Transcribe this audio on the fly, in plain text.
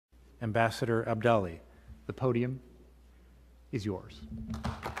Ambassador Abdali, the podium is yours.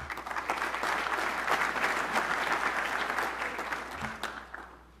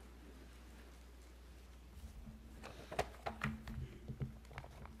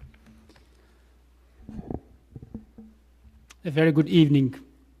 A very good evening.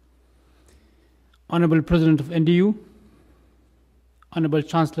 Honorable President of NDU, Honorable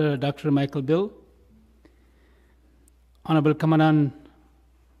Chancellor Dr. Michael Bill, Honorable Commandant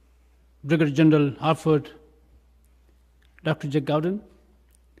Brigadier General Harford Dr. Jack Gowden,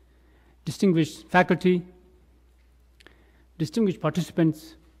 distinguished faculty, distinguished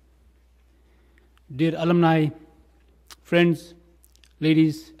participants, dear alumni, friends,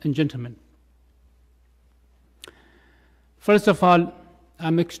 ladies and gentlemen. First of all,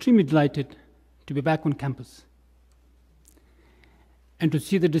 I'm extremely delighted to be back on campus and to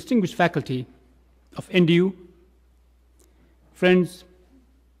see the distinguished faculty of NDU, friends,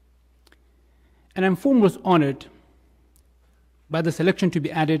 and I'm foremost honored by the selection to be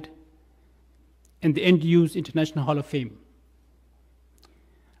added in the NDU's International Hall of Fame.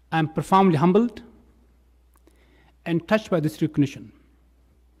 I'm profoundly humbled and touched by this recognition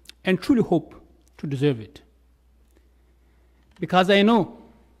and truly hope to deserve it, because I know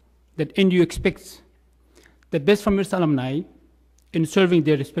that NDU expects the best from its alumni in serving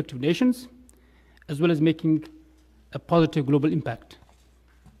their respective nations, as well as making a positive global impact.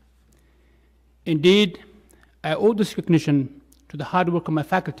 Indeed, I owe this recognition to the hard work of my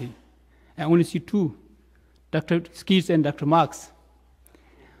faculty. I only see two, Dr. Skeets and Dr. Marks,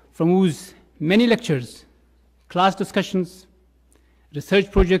 from whose many lectures, class discussions,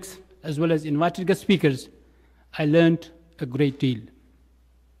 research projects, as well as invited guest speakers, I learned a great deal.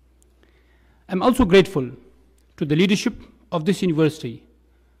 I'm also grateful to the leadership of this university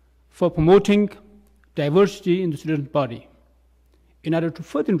for promoting diversity in the student body in order to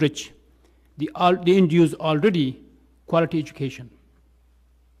further enrich the NDU's already quality education.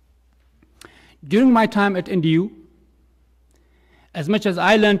 During my time at NDU, as much as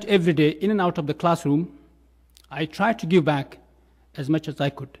I learned every day in and out of the classroom, I tried to give back as much as I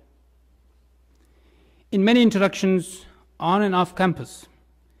could. In many interactions on and off campus,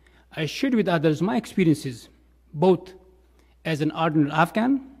 I shared with others my experiences, both as an ardent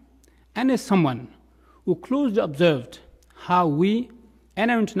Afghan and as someone who closely observed how we and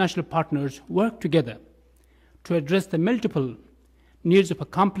our international partners work together to address the multiple needs of a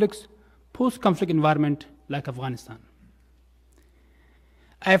complex post-conflict environment like Afghanistan.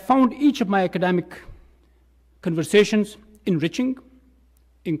 I have found each of my academic conversations enriching,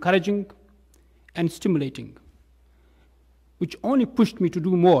 encouraging, and stimulating, which only pushed me to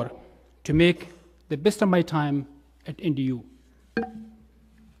do more to make the best of my time at NDU.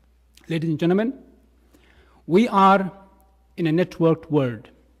 Ladies and gentlemen, we are in a networked world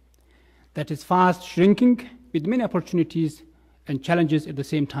that is fast shrinking with many opportunities and challenges at the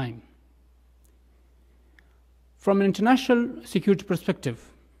same time. From an international security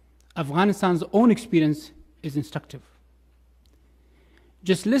perspective, Afghanistan's own experience is instructive.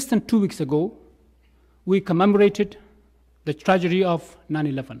 Just less than 2 weeks ago, we commemorated the tragedy of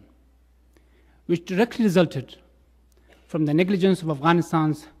 9/11, which directly resulted from the negligence of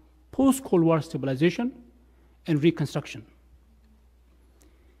Afghanistan's post-Cold War stabilization and reconstruction.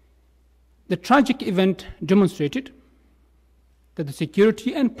 The tragic event demonstrated that the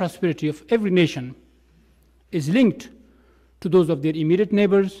security and prosperity of every nation is linked to those of their immediate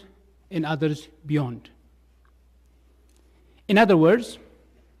neighbors and others beyond. In other words,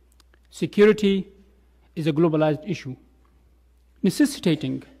 security is a globalized issue,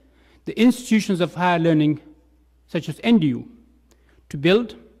 necessitating the institutions of higher learning, such as NDU, to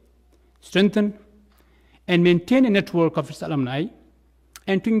build, strengthen, and maintain a network of its alumni,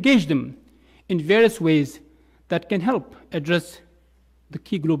 and to engage them in various ways that can help address the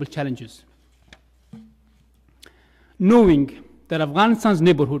key global challenges. Knowing that Afghanistan's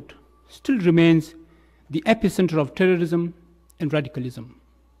neighborhood still remains the epicenter of terrorism and radicalism,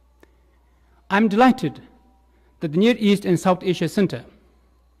 I'm delighted that the Near East and South Asia Center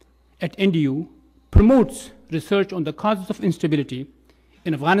at NDU promotes research on the causes of instability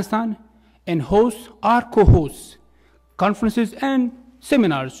in Afghanistan and hosts or co-hosts conferences and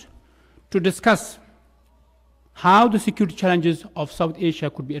seminars to discuss how the security challenges of South Asia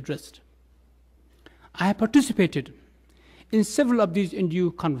could be addressed. I have participated in several of these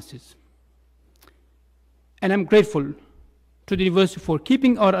NDU conferences, and I'm grateful to the university for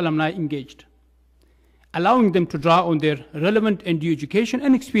keeping our alumni engaged, allowing them to draw on their relevant NDU education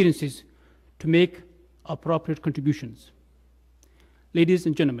and experiences to make appropriate contributions. Ladies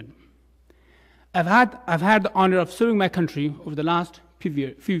and gentlemen, I've had the honor of serving my country over the last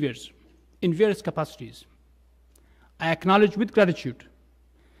few years in various capacities. I acknowledge with gratitude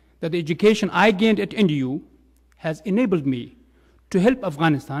that the education I gained at NDU has enabled me to help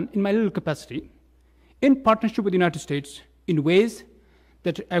Afghanistan in my little capacity, in partnership with the United States, in ways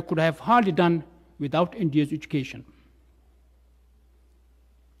that I could have hardly done without NDU's education.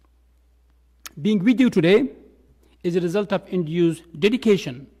 Being with you today is a result of NDU's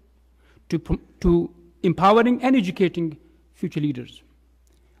dedication to empowering and educating future leaders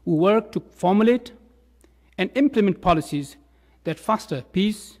who work to formulate and implement policies that foster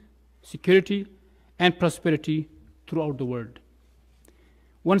peace, security, and prosperity throughout the world.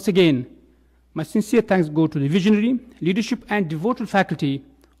 Once again, my sincere thanks go to the visionary, leadership, and devoted faculty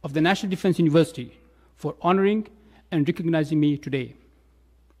of the National Defense University for honoring and recognizing me today.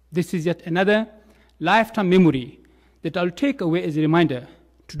 This is yet another lifetime memory that I'll take away as a reminder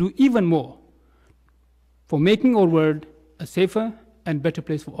to do even more for making our world a safer and better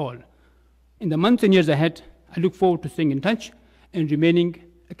place for all. In the months and years ahead, I look forward to staying in touch and remaining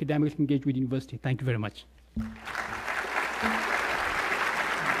academically engaged with the university. Thank you very much.